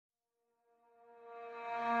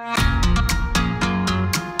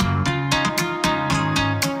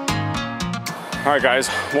Alright guys,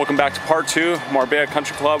 welcome back to part 2, Marbella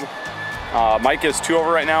Country Club. Mike is 2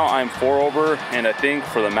 over right now, I'm 4 over, and I think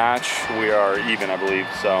for the match we are even, I believe.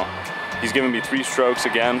 So he's giving me 3 strokes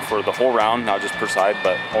again for the whole round, not just per side,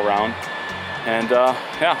 but whole round. And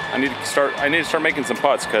yeah, I need to start making some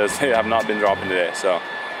putts because they have not been dropping today. So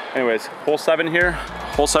anyways, hole 7 here.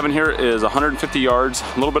 Hole 7 here is 150 yards,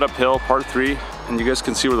 a little bit uphill, part 3. And you guys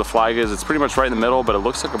can see where the flag is. It's pretty much right in the middle, but it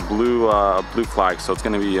looks like a blue flag, so it's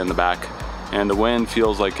gonna be in the back. And the wind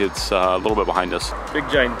feels like it's a little bit behind us. Big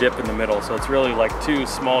giant dip in the middle, so it's really like 2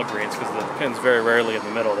 small greens because the pin's very rarely in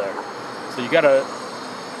the middle there. So you got a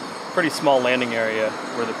pretty small landing area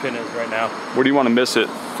where the pin is right now. Where do you want to miss it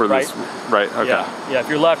for this? Right, okay. Yeah, if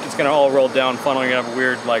you're left, it's gonna all roll down, funnel. You're gonna have a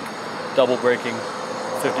weird like double breaking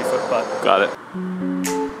 50-foot putt. Got it.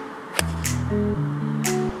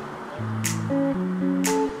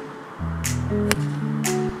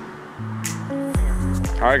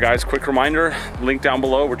 All right guys, quick reminder, link down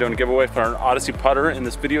below. We're doing a giveaway for our Odyssey putter in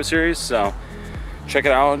this video series, so check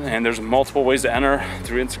it out. And there's multiple ways to enter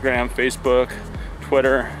through Instagram, Facebook,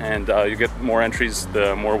 Twitter, and you get more entries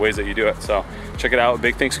the more ways that you do it. So check it out.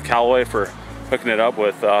 Big thanks to Callaway for hooking it up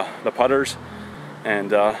with the putters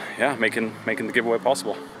and yeah, making the giveaway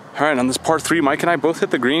possible. All right, on this part 3, Mike and I both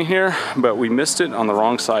hit the green here, but we missed it on the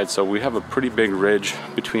wrong side. So we have a pretty big ridge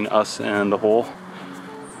between us and the hole.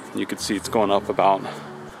 You can see it's going up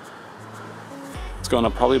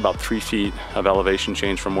probably about 3 feet of elevation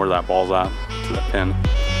change from where that ball's at to that pin.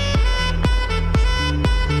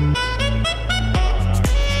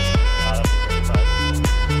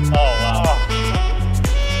 Oh wow.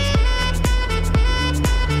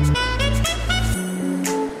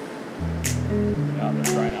 Yeah, they're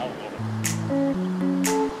trying out a little bit.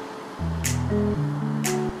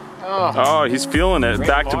 Oh, he's feeling it.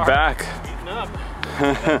 Back to back. Eating up.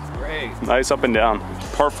 That's great. Nice up and down.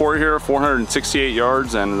 Par 4 here, 468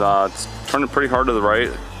 yards, and it's turning pretty hard to the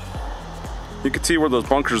right. You can see where those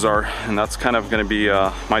bunkers are, and that's kind of going to be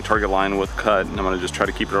my target line with cut. I'm going to just try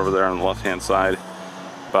to keep it over there on the left-hand side.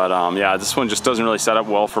 But yeah, this one just doesn't really set up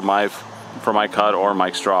well for my cut or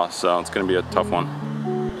Mike's draw, so it's going to be a tough one.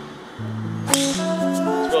 It's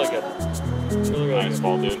really good. It's really Nice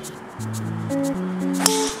ball, dude.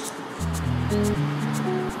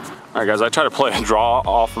 Alright guys, I tried to play a draw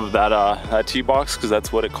off of that tee box because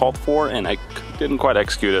that's what it called for, and I didn't quite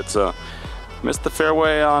execute it, so missed the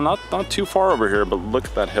fairway not too far over here, but look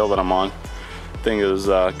at that hill that I'm on. Thing is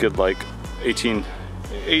good, like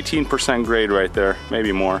 18% grade right there,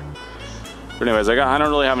 maybe more. But anyways, I don't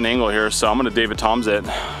really have an angle here, so I'm gonna David Toms it.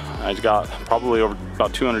 I got probably over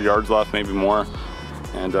about 200 yards left, maybe more,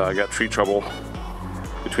 and I got tree trouble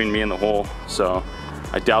between me and the hole, so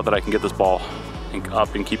I doubt that I can get this ball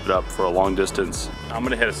up and keep it up for a long distance. I'm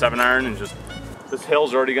gonna hit a 7-iron and just, this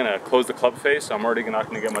hill's already gonna close the club face, so I'm already not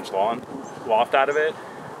gonna get much loft out of it.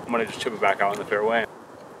 I'm gonna just chip it back out in the fairway.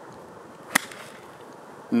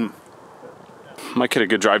 Mike hit a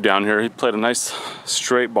good drive down here. He played a nice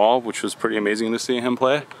straight ball, which was pretty amazing to see him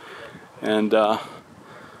play, and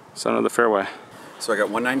center of the fairway. So I got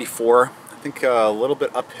 194, I think a little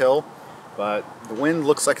bit uphill, but the wind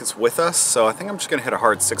looks like it's with us, so I think I'm just gonna hit a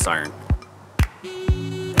hard 6-iron.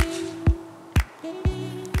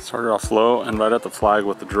 Started off low and right at the flag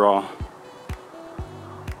with the draw.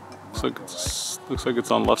 Looks like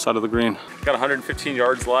it's on the left side of the green. Got 115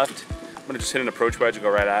 yards left. I'm gonna just hit an approach wedge and go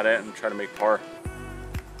right at it and try to make par.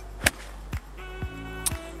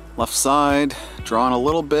 Left side, drawing a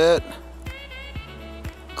little bit.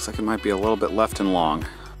 Looks like it might be a little bit left and long.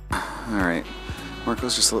 All right,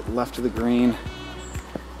 Marco's just left of the green.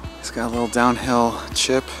 He's got a little downhill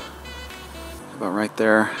chip, about right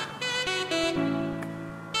there.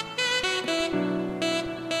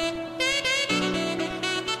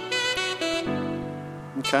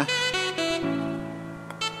 Okay.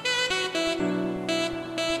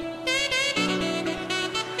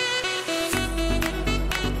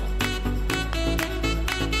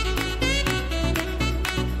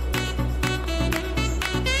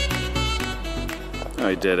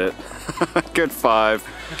 I did it. Good 5.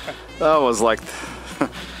 That was like one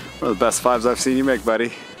of the best 5s I've seen you make,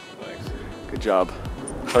 buddy. Thanks. Good job.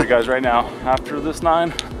 Alright guys, right now, after this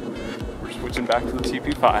 9, we're switching back to the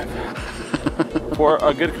TP5 for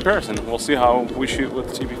a good comparison. We'll see how we shoot with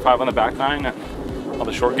the TP5 on the back 9 and how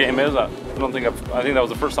the short game is. I think that was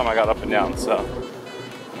the first time I got up and down, so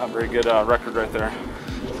not a very good record right there.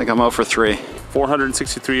 I think I'm 0 for 3.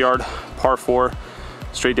 463 yard, par 4,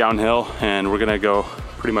 straight downhill, and we're gonna go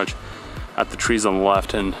pretty much at the trees on the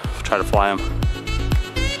left and try to fly them.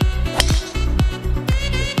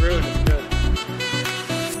 It's rude, it's good.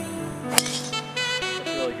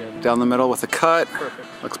 That's really good. Down the middle with a cut.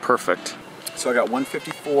 Perfect. Looks perfect. So I got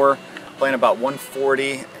 154, playing about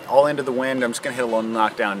 140, all into the wind. I'm just gonna hit a little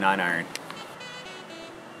knockdown 9-iron.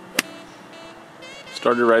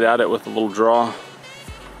 Started right at it with a little draw.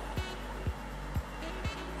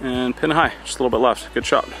 And pin high, just a little bit left. Good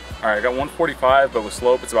shot. All right, I got 145, but with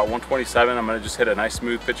slope, it's about 127. I'm gonna just hit a nice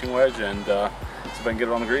smooth pitching wedge and see if I can get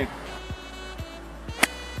it on the green.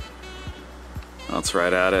 That's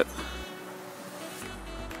right at it.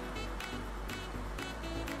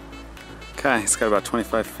 Okay, he's got about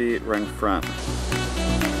 25 feet right in front.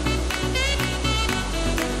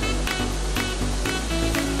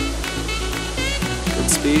 Good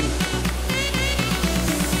speed.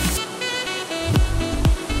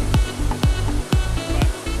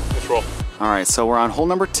 Let's roll. All right, so we're on hole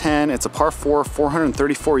number 10. It's a par 4,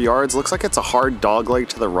 434 yards. Looks like it's a hard dog leg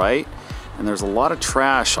to the right. And there's a lot of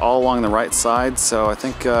trash all along the right side. So I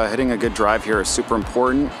think hitting a good drive here is super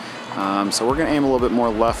important. So we're gonna aim a little bit more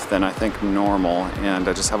left than I think normal, and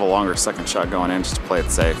just have a longer second shot going in just to play it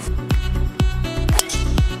safe.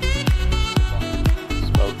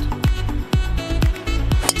 Smoked.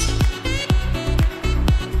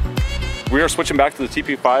 We are switching back to the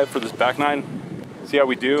TP5 for this back nine. See how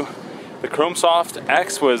we do. The Chrome Soft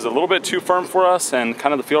X was a little bit too firm for us, and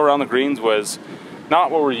kind of the feel around the greens was not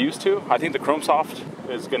what we're used to. I think the Chrome Soft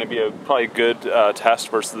is going to be probably a good test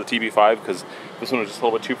versus the TB5, because this one was just a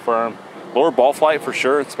little bit too firm. Lower ball flight for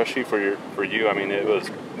sure, especially for you. I mean, it was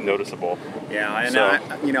noticeable. Yeah, and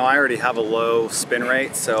I already have a low spin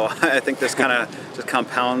rate, so I think this kind of just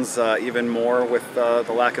compounds even more with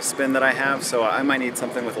the lack of spin that I have. So I might need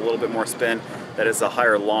something with a little bit more spin that is a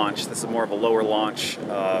higher launch. This is more of a lower launch,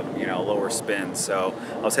 lower spin. So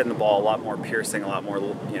I was hitting the ball a lot more piercing, a lot more,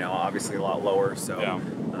 obviously a lot lower. So. Yeah.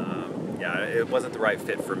 Yeah, it wasn't the right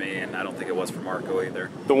fit for me, and I don't think it was for Marco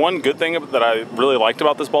either. The one good thing that I really liked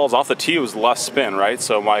about this ball is off the tee it was less spin, right?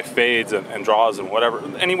 So my fades and draws and whatever,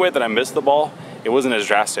 any way that I missed the ball, it wasn't as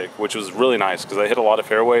drastic, which was really nice because I hit a lot of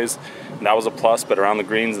fairways, and that was a plus, but around the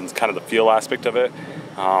greens and kind of the feel aspect of it,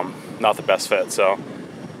 not the best fit. So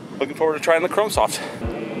looking forward to trying the Chrome Soft.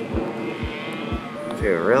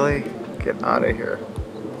 Dude, really? Get out of here.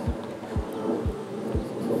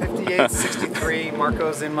 58-63,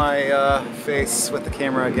 Marco's in my face with the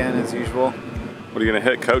camera again as usual. What are you gonna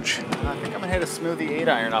hit, coach? I think I'm gonna hit a smoothie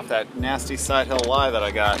 8-iron off that nasty side hill lie that I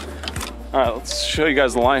got. All right, let's show you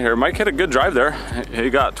guys the line here. Mike hit a good drive there. He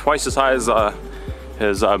got twice as high as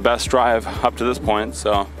his best drive up to this point,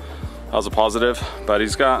 so that was a positive. But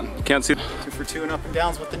he's got, you can't see. 2 for 2 and up and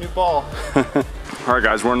downs with the new ball. All right,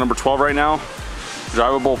 guys, we're on number 12 right now.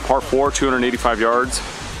 Drivable par 4, 285 yards.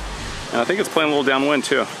 And I think it's playing a little downwind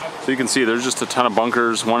too. So you can see there's just a ton of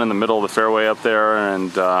bunkers, one in the middle of the fairway up there,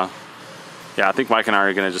 and yeah, I think Mike and I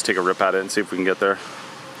are gonna just take a rip at it and see if we can get there.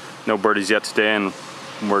 No birdies yet today, and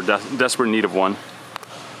we're desperate in need of one.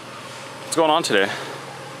 What's going on today?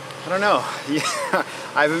 I don't know. Yeah,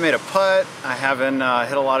 I haven't made a putt. I haven't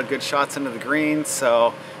hit a lot of good shots into the green,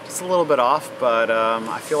 so just a little bit off, but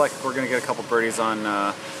I feel like we're gonna get a couple birdies on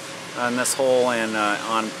this hole and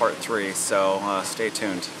on part 3, so stay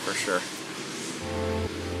tuned for sure.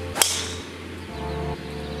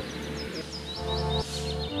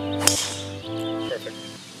 Perfect.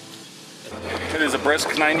 It is a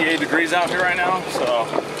brisk 98 degrees out here right now, so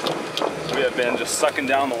we have been just sucking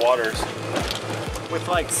down the waters. With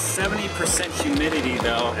like 70% humidity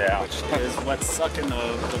though, yeah, which is what's sucking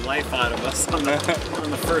the life out of us on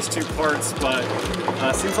the first 2 parts, but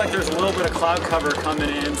seems like there's a little bit of cloud cover coming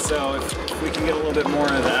in, so if we can get a little bit more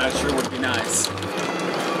of that, sure would be nice.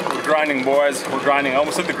 We're grinding, boys. We're grinding.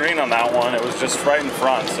 Almost hit the green on that one. It was just right in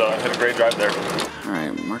front, so I hit a great drive there. All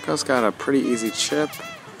right, Marco's got a pretty easy chip.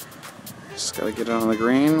 Just gotta get it on the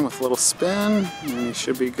green with a little spin, and he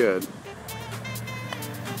should be good.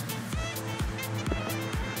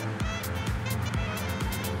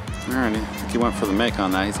 Alright, I think he went for the make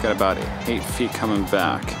on that. He's got about 8 feet coming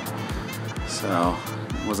back. So,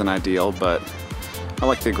 it wasn't ideal, but I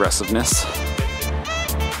like the aggressiveness.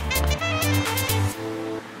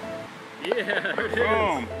 Yeah, there it is.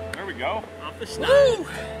 Boom. There we go. Off the schneid.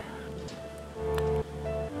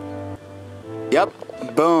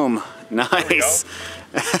 Yep, boom. Nice.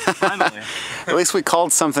 Finally. At least we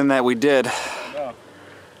called something that we did. Yeah.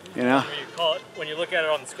 You know? When you look at it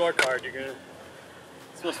on the scorecard, you're gonna.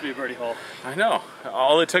 Supposed to be a birdie hole. I know.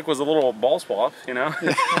 All it took was a little ball swap, you know?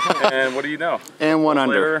 And what do you know? And 1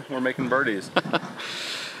 under. Later, we're making birdies.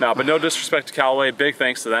 No, but no disrespect to Callaway. Big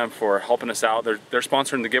thanks to them for helping us out. They're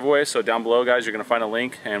sponsoring the giveaway, so down below, guys, you're going to find a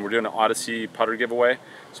link, and we're doing an Odyssey putter giveaway.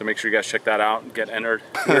 So make sure you guys check that out and get entered.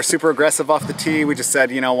 We were super aggressive off the tee. We just said,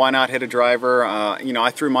 you know, why not hit a driver? You know, I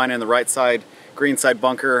threw mine in the right side, green side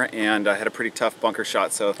bunker, and I had a pretty tough bunker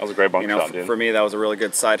shot. So that was a great bunker shot, dude. For me, that was a really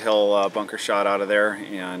good side hill bunker shot out of there,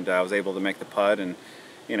 and I was able to make the putt, and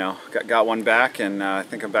you know, got one back, and I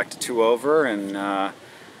think I'm back to 2 over, and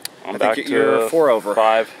I'm back to you're 4 over.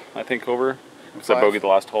 5, I think, over. Because I bogeyed the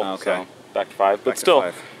last hole, okay. So back to 5. But back still,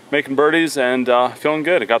 to 5. Making birdies and feeling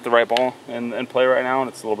good. I got the right ball in play right now, and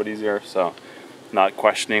it's a little bit easier. So not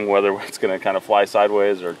questioning whether it's going to kind of fly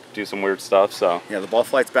sideways or do some weird stuff. So yeah, the ball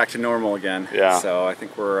flight's back to normal again. Yeah. So I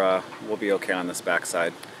think we'll be okay on this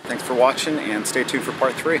backside. Thanks for watching, and stay tuned for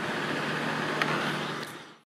part 3.